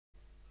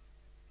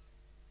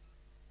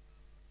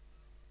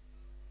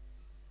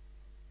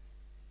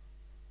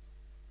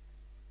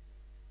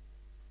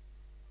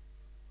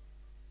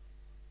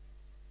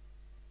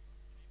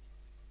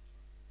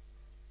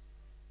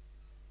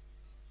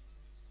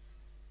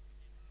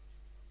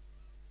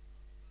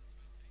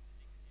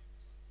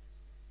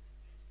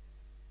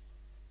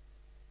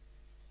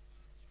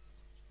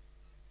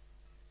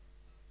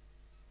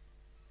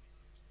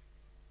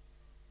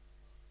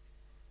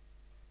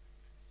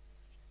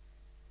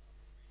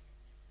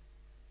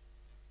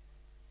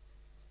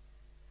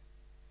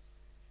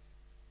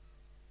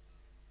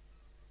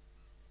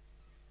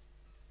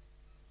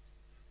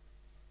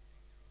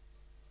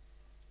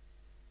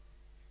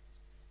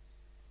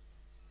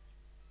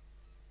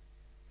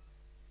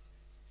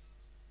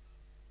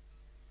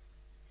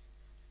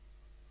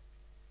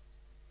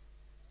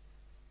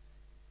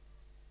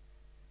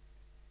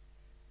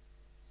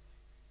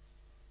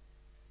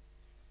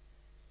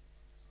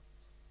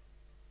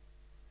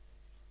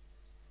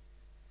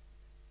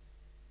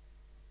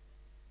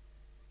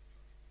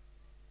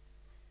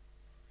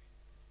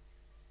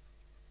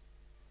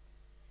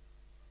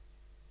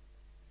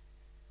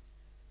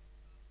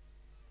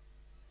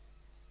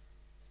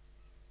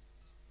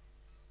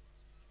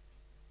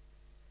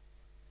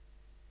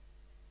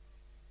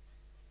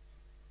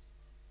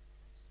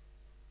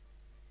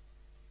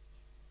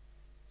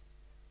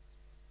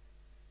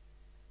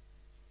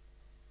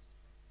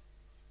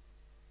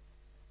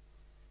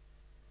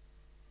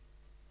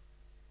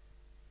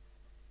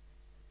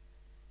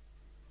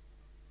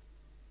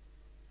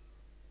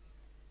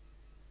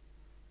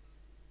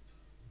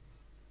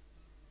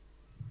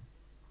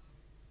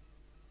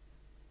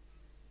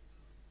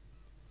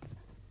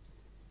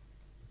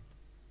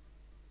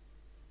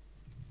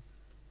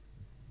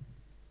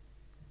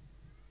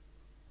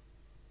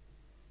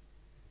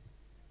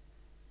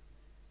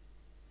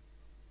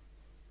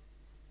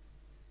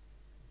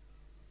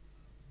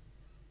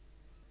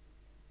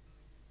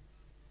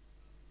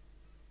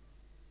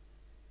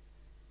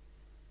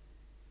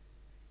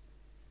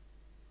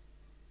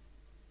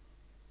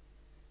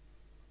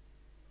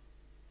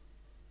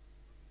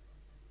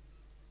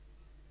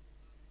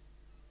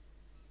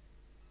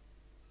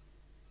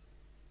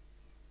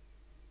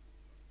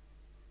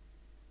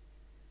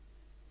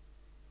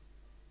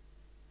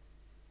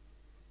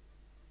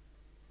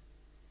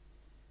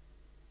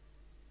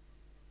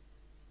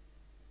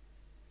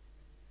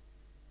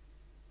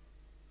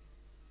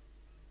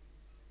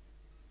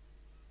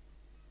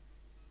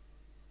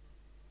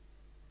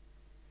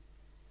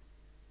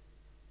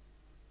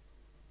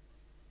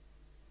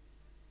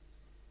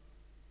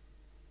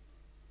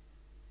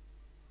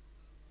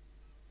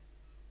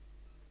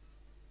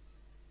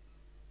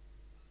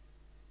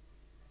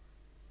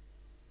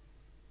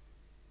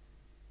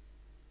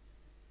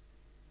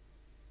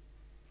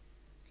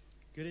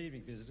Good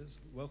evening, visitors.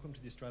 Welcome to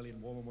the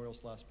Australian War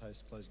Memorial's Last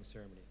Post closing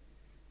ceremony.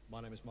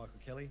 My name is Michael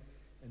Kelly,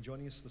 and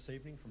joining us this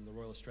evening from the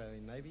Royal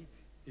Australian Navy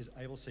is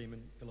Able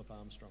Seaman Philip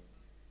Armstrong.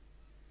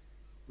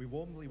 We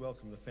warmly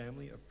welcome the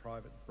family of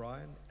Private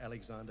Brian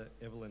Alexander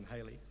Evelyn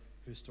Haley,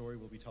 whose story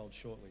will be told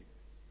shortly.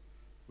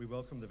 We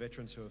welcome the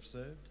veterans who have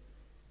served,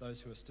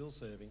 those who are still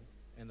serving,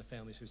 and the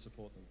families who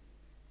support them.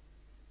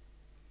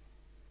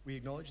 We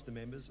acknowledge the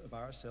members of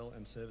RSL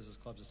and Services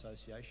Clubs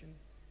Association,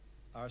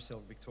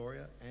 RSL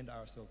Victoria and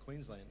RSL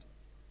Queensland,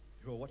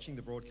 who are watching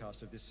the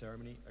broadcast of this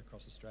ceremony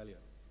across Australia.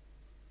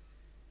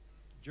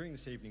 During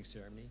this evening's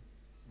ceremony,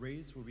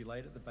 wreaths will be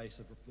laid at the base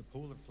of the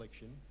pool of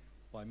reflection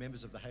by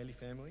members of the Haley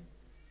family,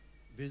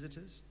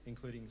 visitors,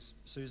 including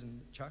Susan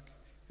Chuck,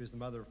 who is the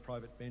mother of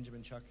Private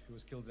Benjamin Chuck, who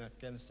was killed in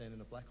Afghanistan in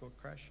a Black Hawk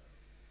crash,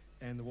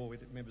 and the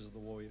members of the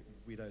War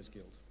Widows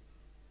Guild.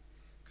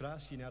 Could I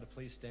ask you now to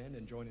please stand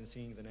and join in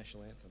singing the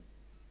national anthem?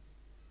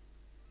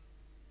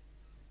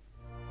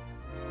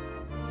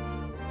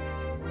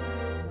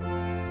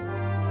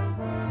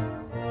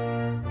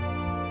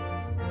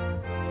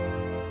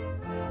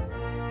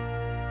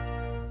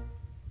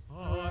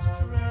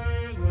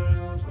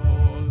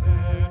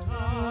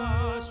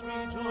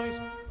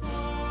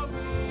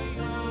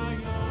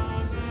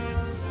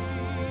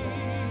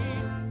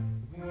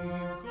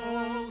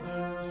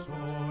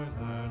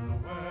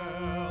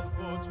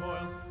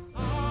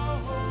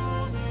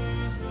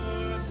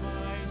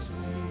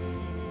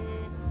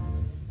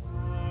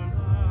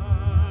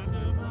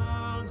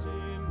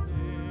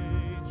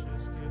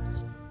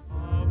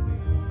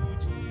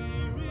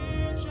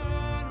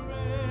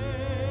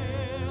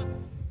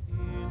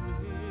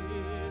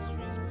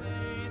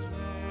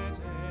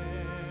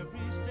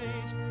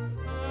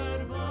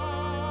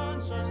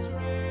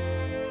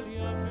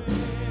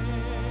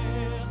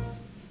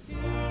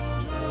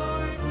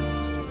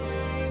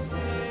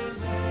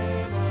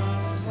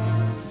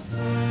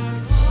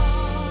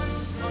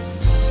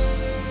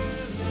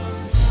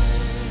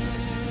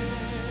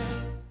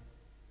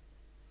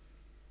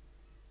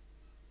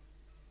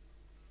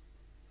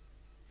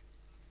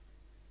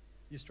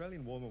 The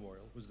Australian War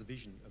Memorial was the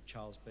vision of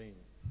Charles Bean,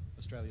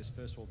 Australia's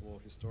First World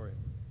War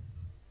historian.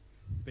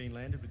 Bean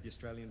landed with the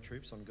Australian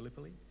troops on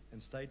Gallipoli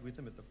and stayed with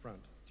them at the front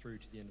through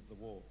to the end of the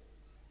war.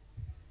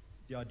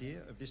 The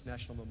idea of this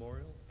national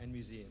memorial and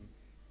museum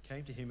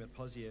came to him at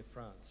Pozières,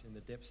 France, in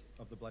the depths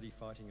of the bloody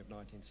fighting of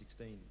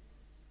 1916.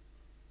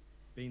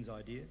 Bean's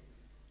idea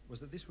was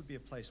that this would be a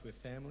place where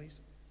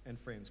families and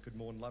friends could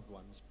mourn loved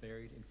ones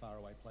buried in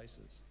faraway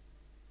places.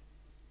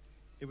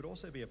 It would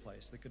also be a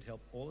place that could help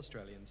all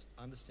Australians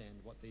understand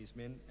what these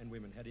men and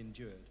women had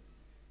endured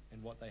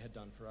and what they had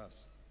done for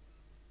us.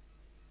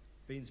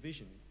 Bean's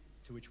vision,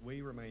 to which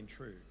we remain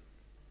true,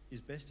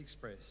 is best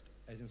expressed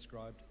as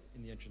inscribed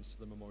in the entrance to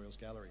the memorial's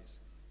galleries.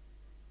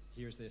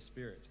 Here is their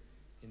spirit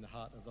in the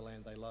heart of the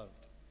land they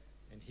loved,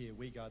 and here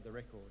we guard the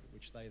record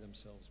which they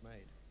themselves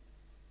made.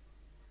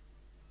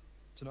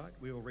 Tonight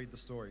we will read the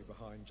story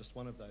behind just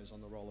one of those on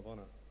the Roll of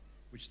Honour,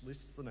 which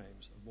lists the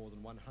names of more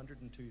than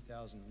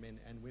 102,000 men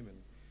and women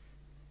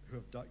who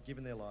have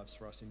given their lives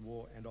for us in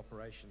war and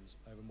operations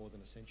over more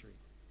than a century.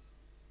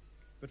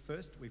 But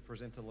first, we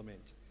present a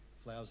lament,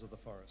 Flowers of the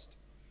Forest.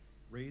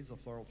 Wreaths of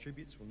floral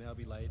tributes will now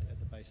be laid at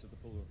the base of the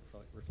pool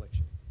of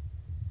reflection.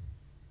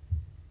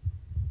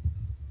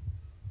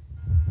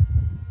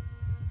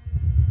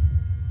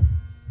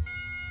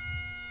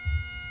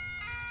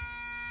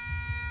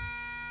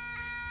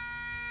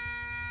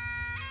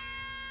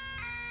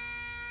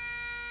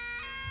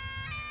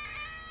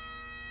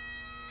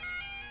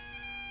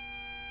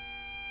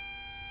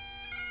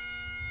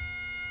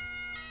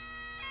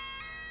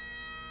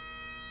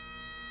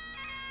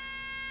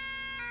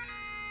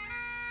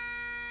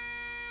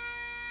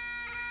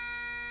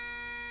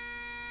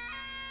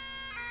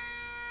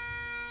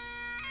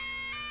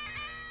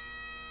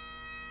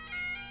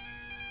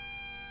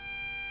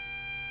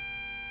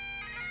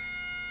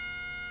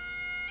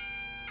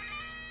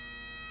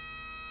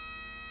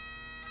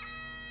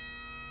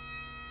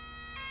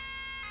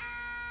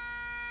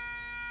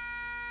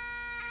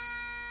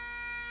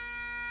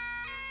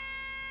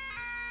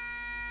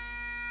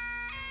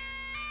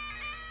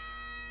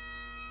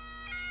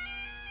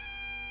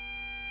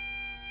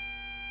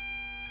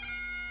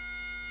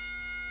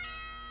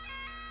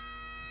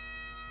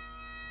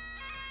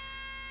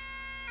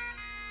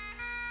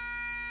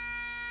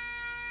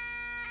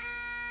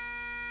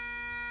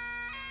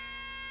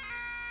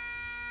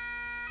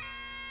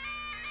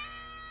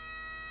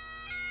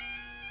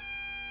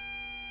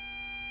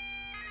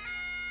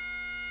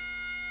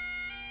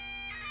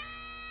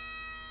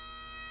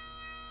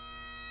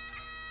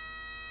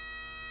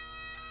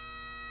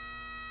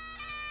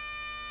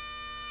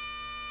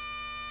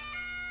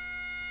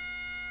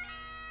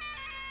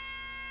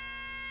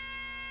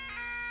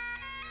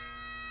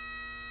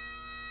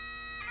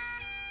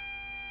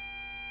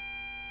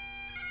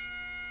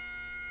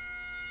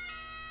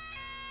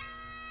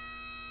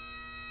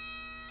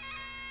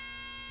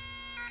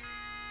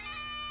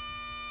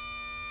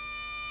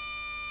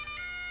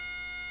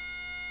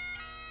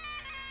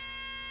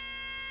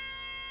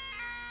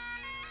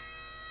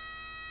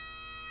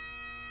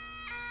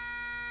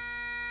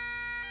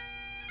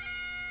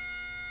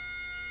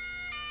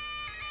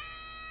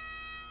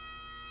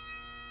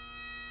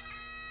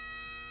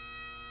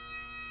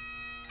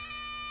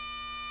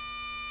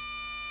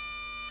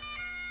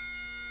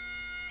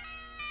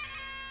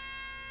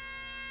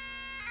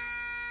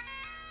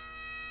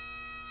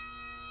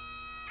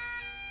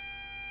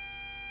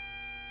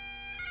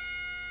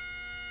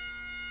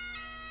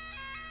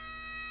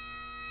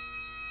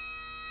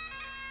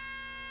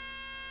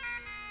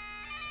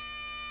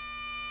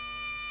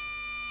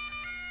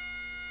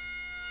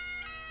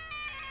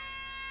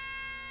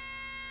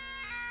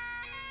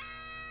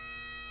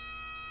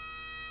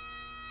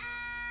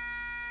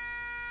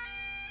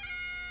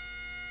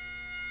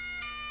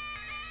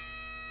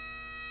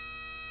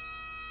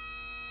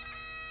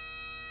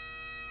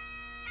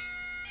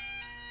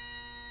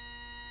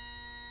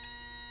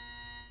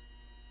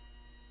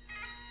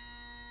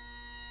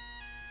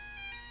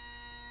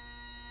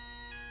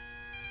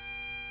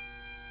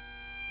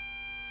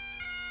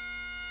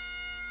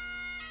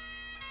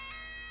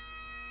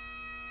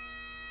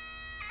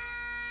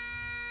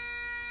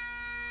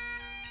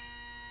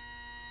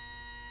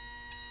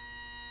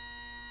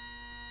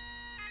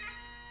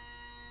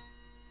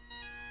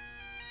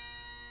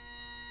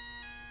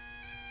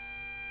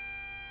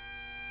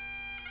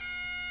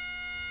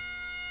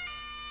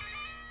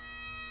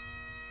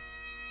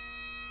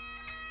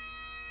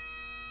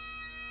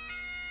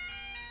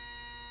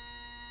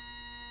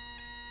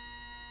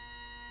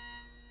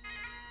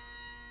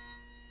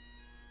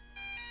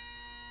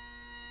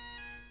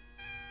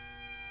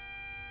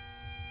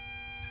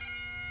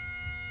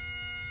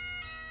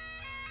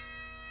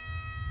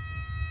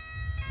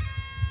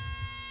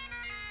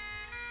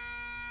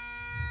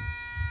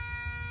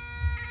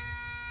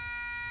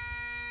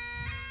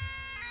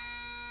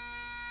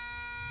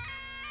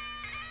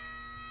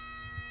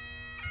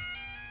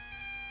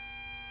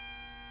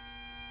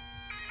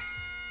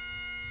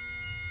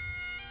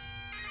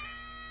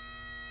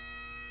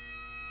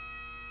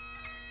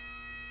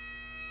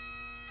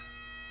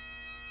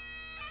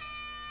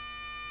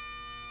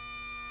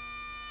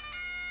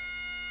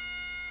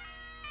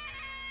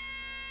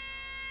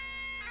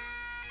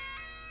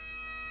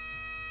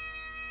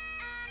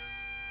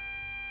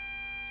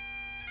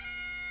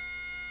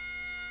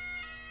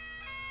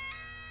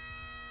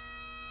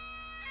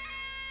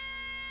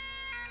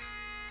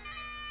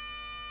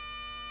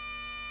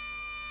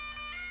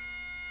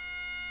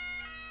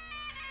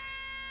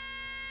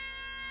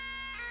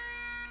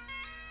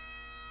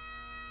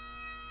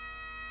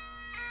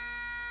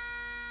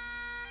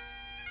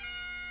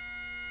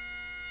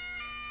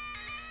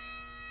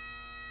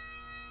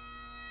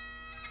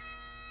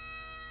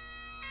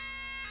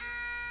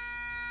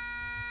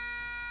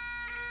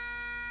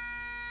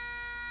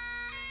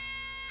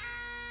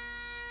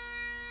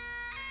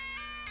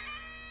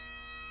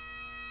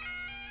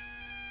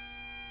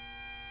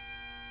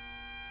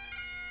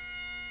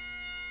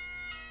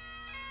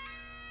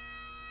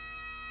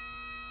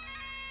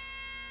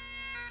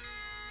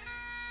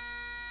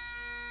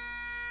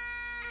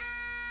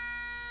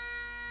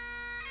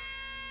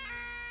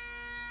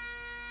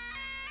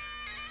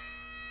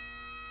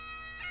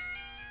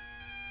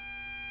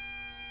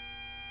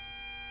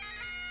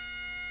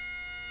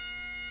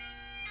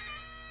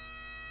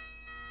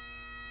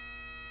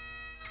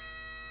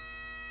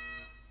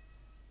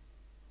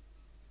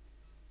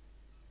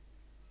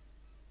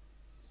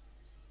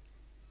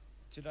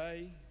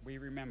 Today, we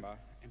remember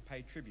and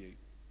pay tribute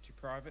to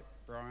Private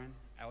Brian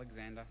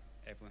Alexander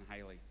Evelyn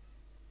Haley.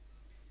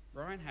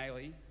 Brian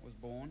Haley was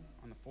born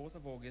on the 4th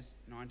of August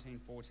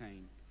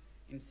 1914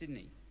 in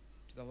Sydney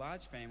to the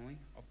large family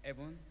of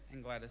Evelyn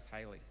and Gladys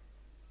Haley.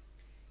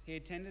 He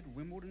attended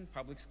Wimbledon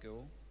Public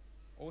School,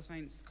 All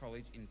Saints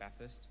College in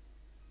Bathurst,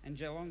 and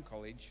Geelong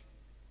College.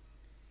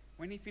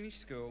 When he finished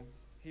school,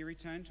 he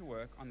returned to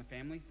work on the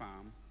family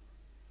farm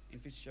in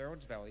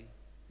Fitzgerald's Valley,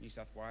 New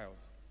South Wales.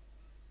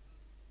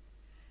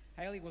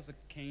 Haley was a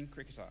keen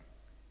cricketer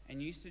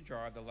and used to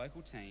drive the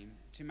local team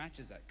to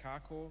matches at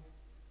Carcoar,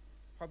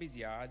 Hobbies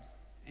Yards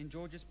and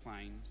Georges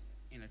Plains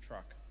in a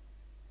truck.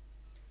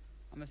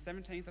 On the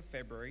 17th of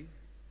February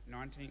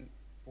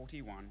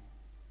 1941,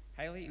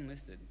 Haley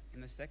enlisted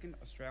in the 2nd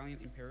Australian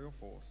Imperial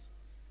Force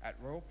at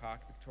Royal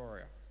Park,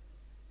 Victoria,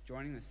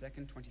 joining the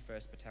 2nd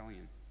 21st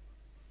Battalion.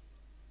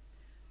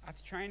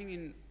 After training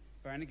in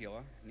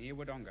Bernagilla near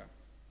Wodonga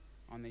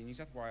on the New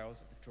South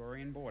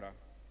Wales-Victorian border,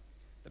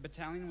 the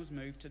battalion was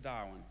moved to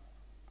Darwin,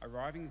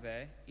 arriving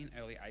there in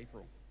early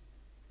April.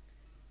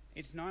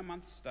 Its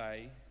 9-month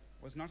stay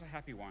was not a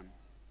happy one,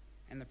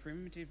 and the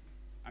primitive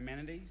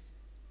amenities,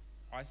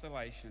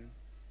 isolation,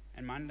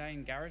 and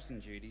mundane garrison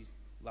duties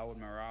lowered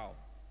morale.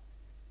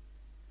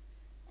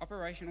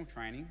 Operational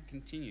training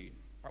continued,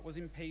 but was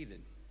impeded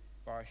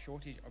by a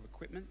shortage of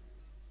equipment,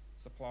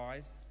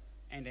 supplies,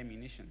 and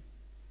ammunition,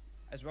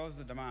 as well as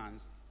the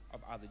demands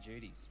of other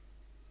duties.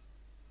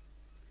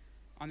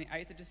 On the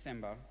 8th of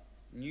December,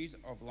 news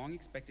of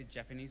long-expected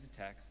Japanese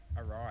attacks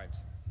arrived,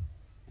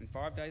 and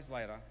 5 days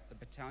later, the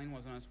battalion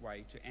was on its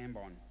way to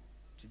Ambon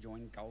to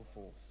join Gulf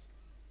Force.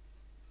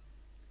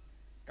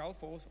 Gulf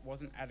Force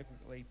wasn't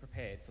adequately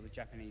prepared for the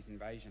Japanese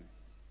invasion.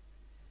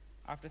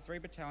 After 3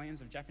 battalions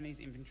of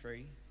Japanese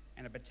infantry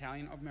and a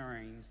battalion of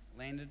Marines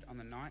landed on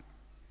the night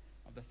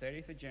of the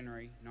 30th of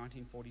January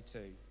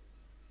 1942,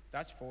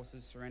 Dutch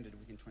forces surrendered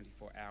within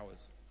 24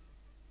 hours.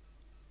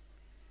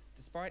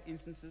 Despite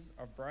instances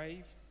of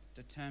brave,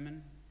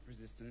 determined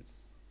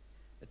resistance,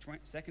 the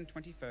 2nd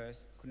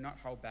 21st could not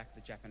hold back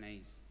the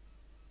Japanese.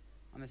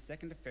 On the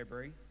 2nd of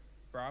February,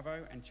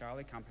 Bravo and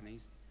Charlie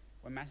companies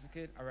were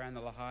massacred around the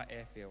Lahar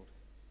airfield.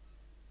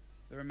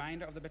 The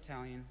remainder of the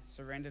battalion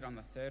surrendered on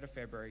the 3rd of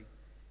February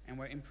and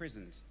were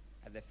imprisoned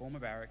at their former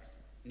barracks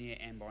near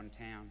Ambon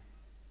town.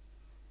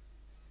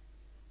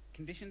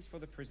 Conditions for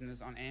the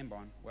prisoners on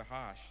Ambon were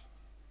harsh,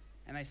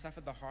 and they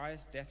suffered the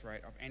highest death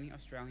rate of any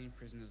Australian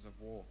prisoners of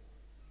war.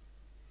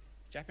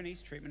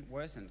 Japanese treatment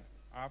worsened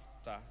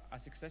after a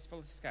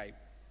successful escape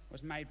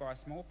was made by a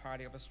small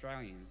party of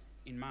Australians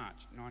in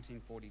March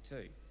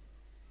 1942,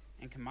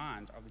 and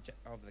command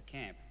of the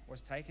camp was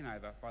taken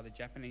over by the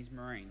Japanese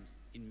Marines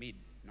in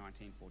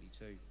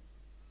mid-1942.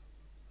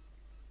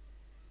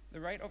 The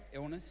rate of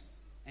illness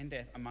and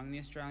death among the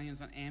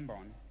Australians on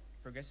Ambon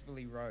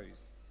progressively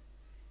rose,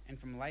 and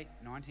from late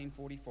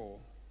 1944,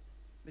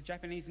 the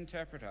Japanese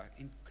interpreter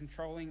in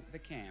controlling the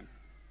camp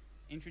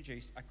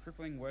introduced a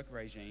crippling work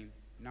regime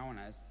known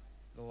as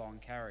the long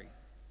carry.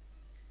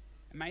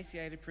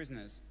 Emaciated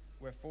prisoners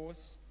were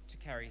forced to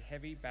carry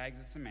heavy bags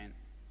of cement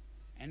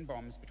and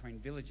bombs between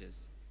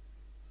villages,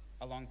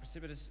 along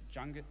precipitous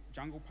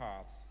jungle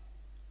paths,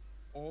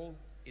 all,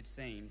 it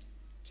seemed,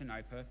 to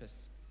no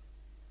purpose.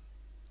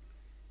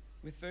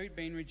 With food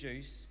being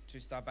reduced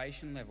to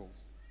starvation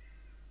levels,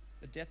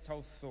 the death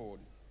toll soared.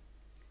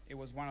 It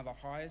was one of the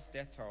highest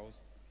death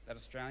tolls that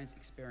Australians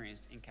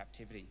experienced in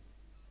captivity.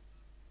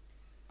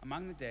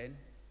 Among the dead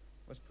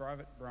was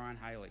Private Brian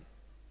Haley,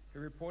 who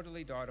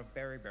reportedly died of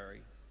beriberi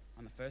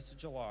on the 1st of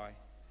July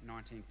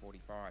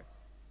 1945.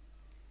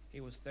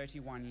 He was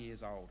 31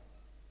 years old.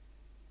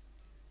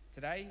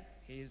 Today,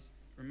 his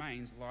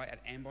remains lie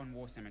at Ambon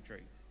War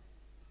Cemetery.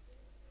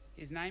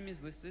 His name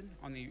is listed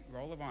on the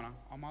Roll of Honour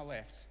on my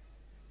left,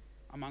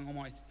 among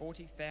almost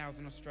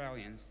 40,000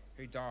 Australians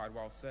who died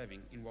while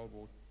serving in World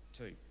War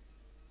II.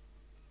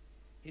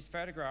 His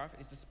photograph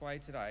is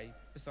displayed today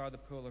beside the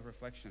pool of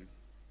reflection.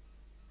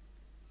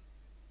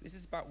 This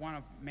is but one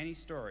of many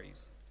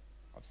stories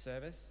of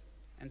service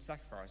and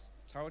sacrifice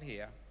told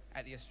here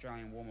at the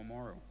Australian War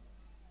Memorial.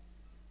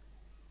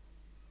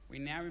 We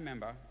now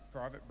remember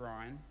Private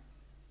Brian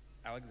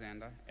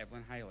Alexander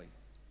Evelyn Haley,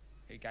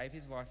 who gave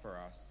his life for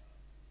us,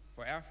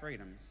 for our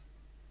freedoms,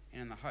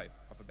 and in the hope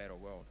of a better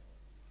world.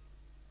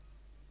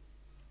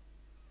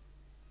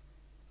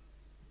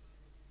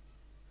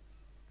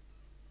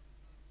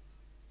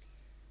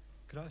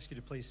 Could I ask you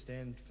to please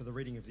stand for the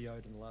reading of the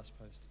ode in the last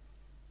post?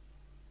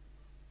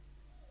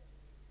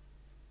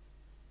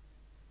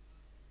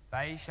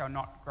 They shall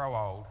not grow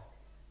old,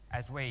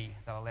 as we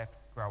that are left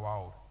grow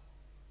old.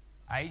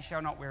 Age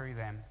shall not weary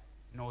them,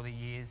 nor the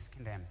years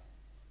condemn.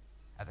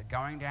 At the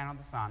going down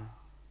of the sun,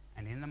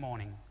 and in the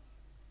morning,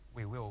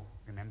 we will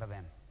remember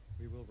them.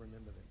 We will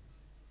remember them.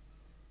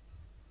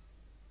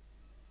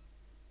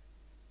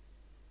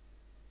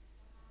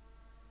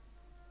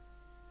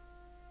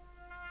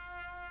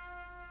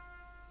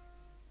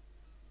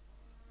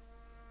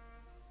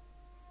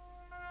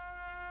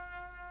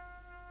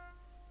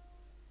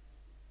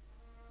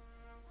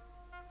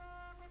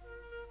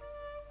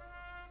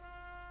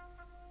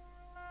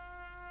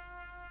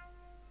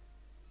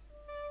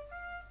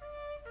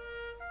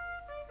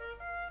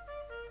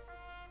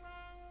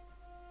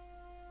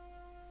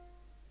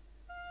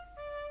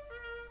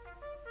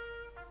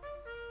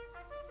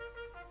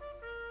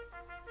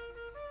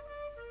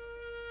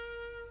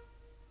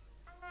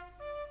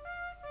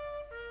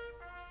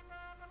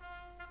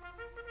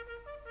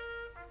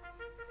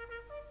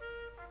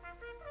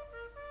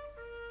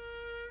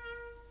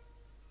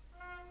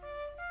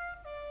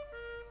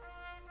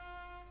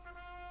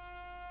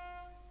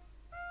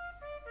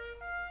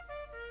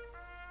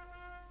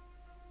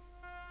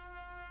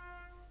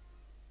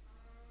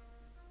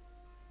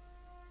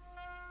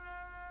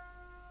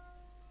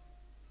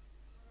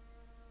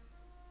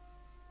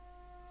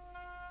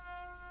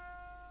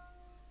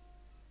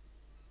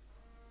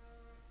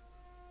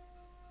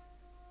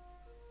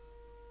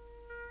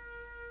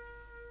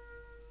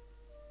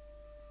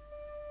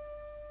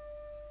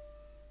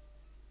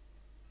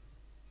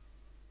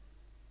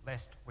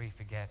 lest we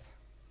forget.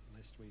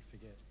 Lest we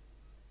forget.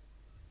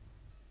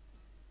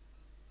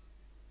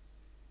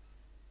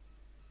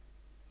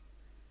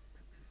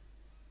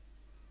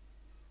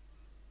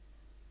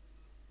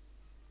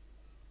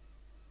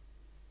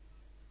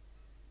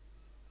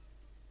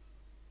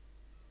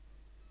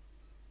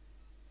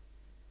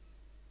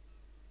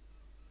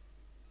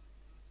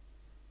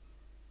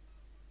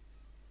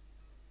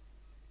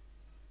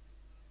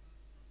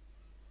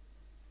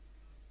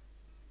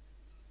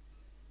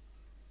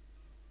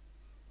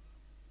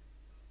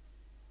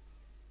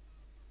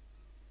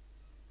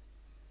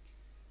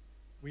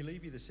 We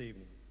leave you this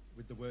evening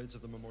with the words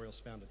of the memorial's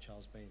founder,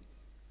 Charles Bean.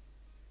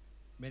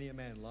 Many a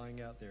man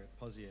lying out there at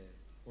Pozières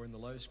or in the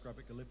low scrub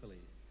at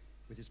Gallipoli,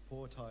 with his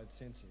poor tired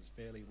senses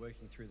barely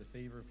working through the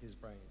fever of his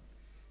brain,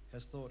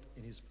 has thought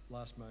in his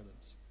last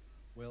moments,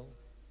 well,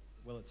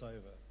 it's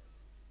over,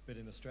 but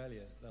in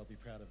Australia, they'll be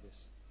proud of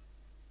this.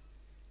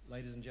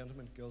 Ladies and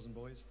gentlemen, girls and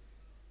boys,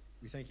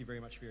 we thank you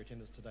very much for your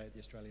attendance today at the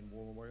Australian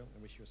War Memorial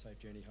and wish you a safe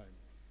journey home.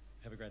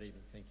 Have a great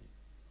evening. Thank you.